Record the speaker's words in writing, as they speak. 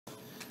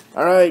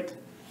All right.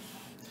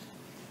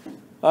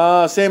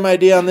 Same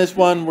idea on this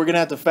one. We're going to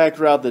have to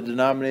factor out the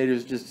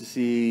denominators just to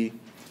see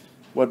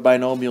what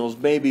binomials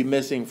may be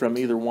missing from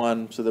either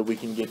one so that we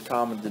can get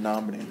common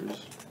denominators.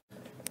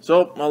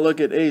 So I'll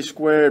look at a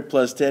squared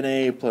plus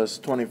 10a plus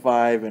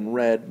 25 in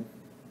red.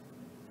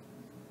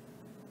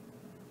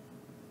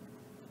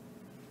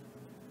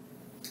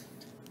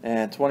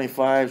 And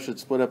 25 should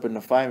split up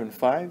into 5 and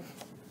 5.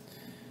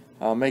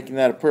 Making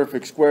that a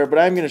perfect square, but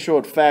I'm going to show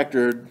it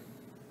factored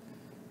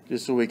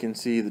just so we can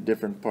see the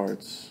different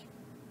parts.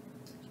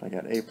 So I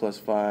got a plus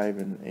 5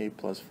 and a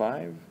plus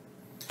 5.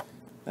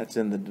 That's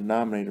in the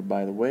denominator,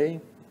 by the way.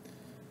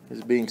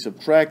 Is being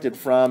subtracted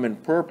from, in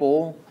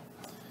purple,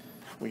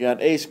 we got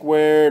a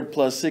squared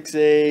plus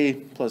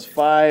 6a plus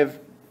 5.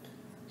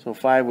 So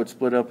 5 would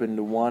split up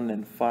into 1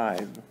 and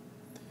 5.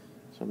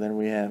 So then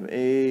we have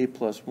a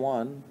plus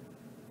 1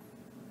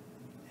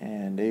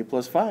 and a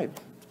plus 5.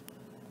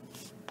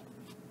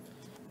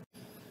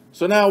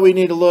 So now we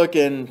need to look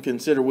and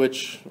consider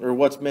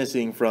what's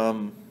missing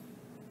from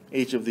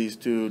each of these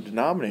two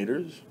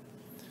denominators.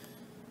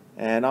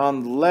 And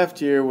on the left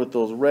here with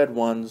those red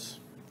ones,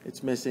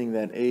 it's missing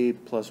that a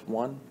plus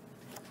 1.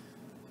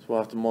 So we'll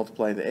have to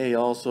multiply the a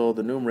also,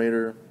 the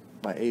numerator,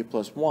 by a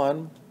plus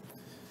 1.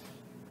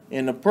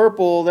 In the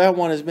purple, that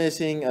one is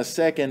missing a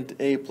second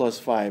a plus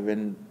 5.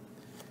 And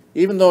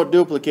even though it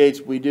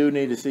duplicates, we do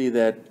need to see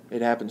that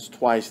it happens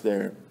twice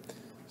there.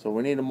 So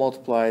we need to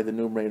multiply the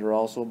numerator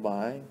also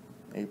by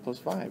a plus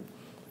 5.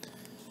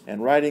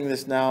 And writing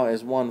this now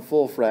as one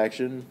full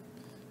fraction,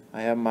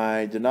 I have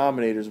my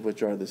denominators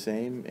which are the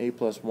same. A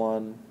plus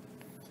 1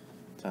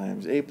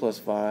 times a plus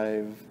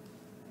 5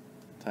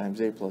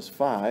 times a plus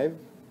 5.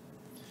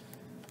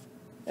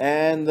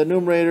 And the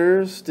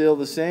numerator is still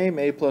the same.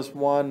 A plus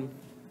 1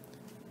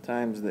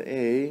 times the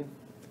a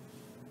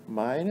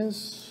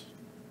minus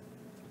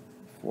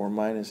 4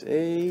 minus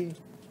a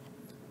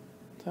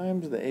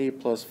times the a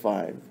plus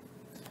 5.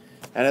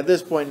 And at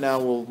this point now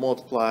we'll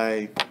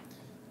multiply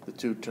the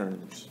two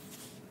terms.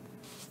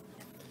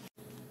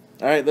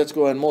 Alright, let's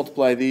go ahead and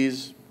multiply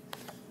these.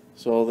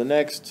 So the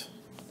next,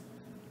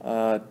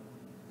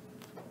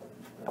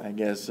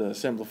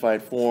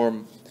 simplified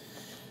form,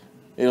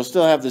 it'll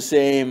still have the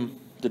same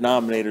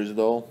denominators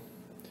though.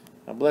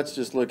 But let's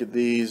just look at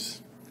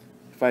these.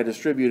 If I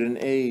distribute an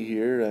a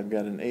here, I've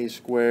got an a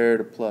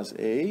squared plus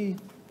a.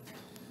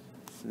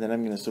 And then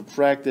I'm going to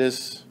subtract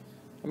this.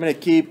 I'm going to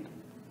keep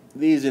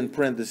these in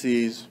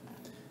parentheses,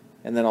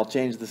 and then I'll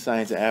change the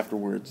signs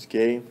afterwards,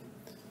 okay?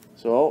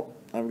 So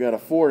I've got a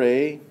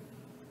 4a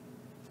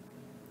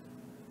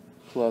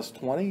plus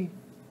 20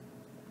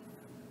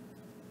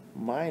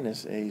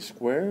 minus a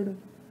squared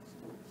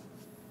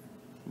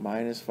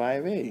minus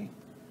 5a.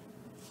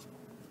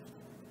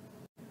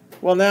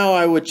 Well, now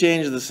I would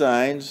change the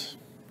signs.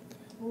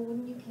 Well,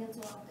 wouldn't you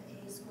cancel out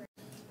the a squared?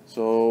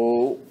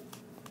 So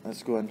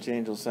let's go ahead and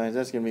change those signs.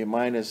 That's going to be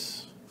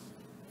minus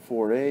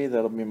 4a.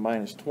 That'll be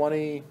minus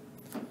 20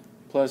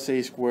 plus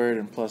a squared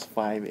and plus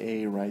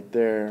 5a right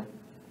there.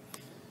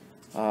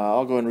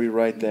 I'll go ahead and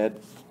rewrite that.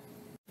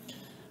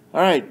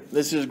 Alright,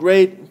 this is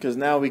great because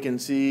now we can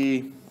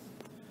see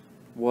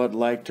what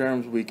like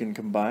terms we can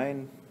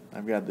combine.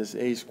 I've got this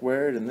a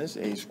squared and this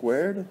a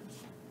squared,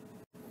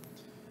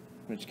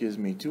 which gives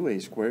me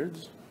 2a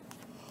squareds.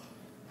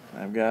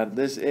 I've got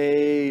this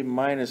a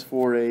minus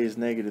 4a is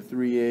negative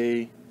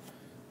 3a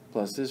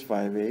plus this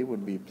 5a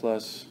would be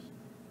plus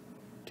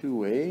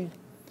 2a,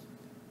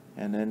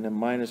 and then the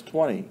minus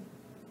 20.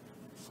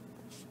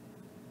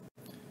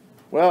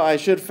 Well, I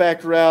should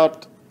factor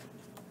out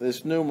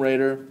this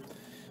numerator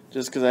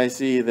just because I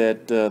see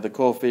that the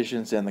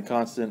coefficients and the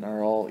constant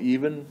are all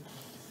even.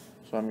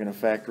 So I'm going to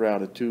factor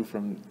out a 2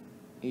 from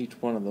each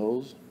one of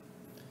those.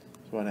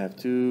 So I'd have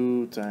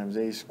 2 times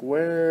a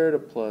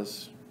squared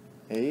plus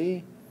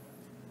a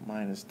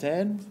minus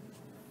 10.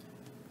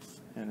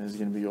 And it's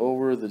going to be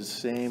over the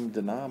same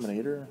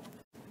denominator.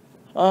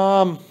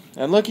 And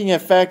looking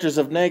at factors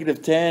of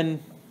negative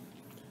 10,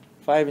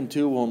 5 and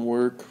 2 won't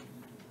work.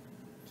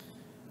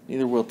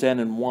 Neither will 10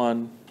 and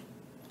 1.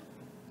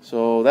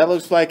 So that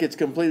looks like it's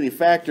completely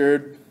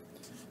factored.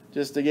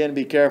 Just again,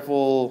 be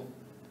careful.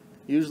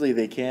 Usually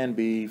they can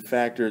be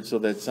factored so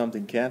that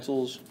something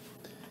cancels.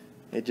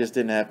 It just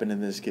didn't happen in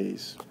this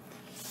case.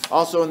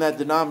 Also in that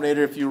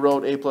denominator, if you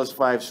wrote a plus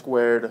 5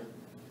 squared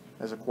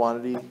as a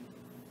quantity,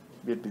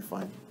 it'd be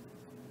fine.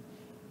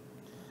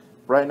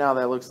 Right now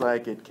that looks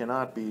like it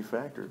cannot be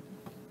factored.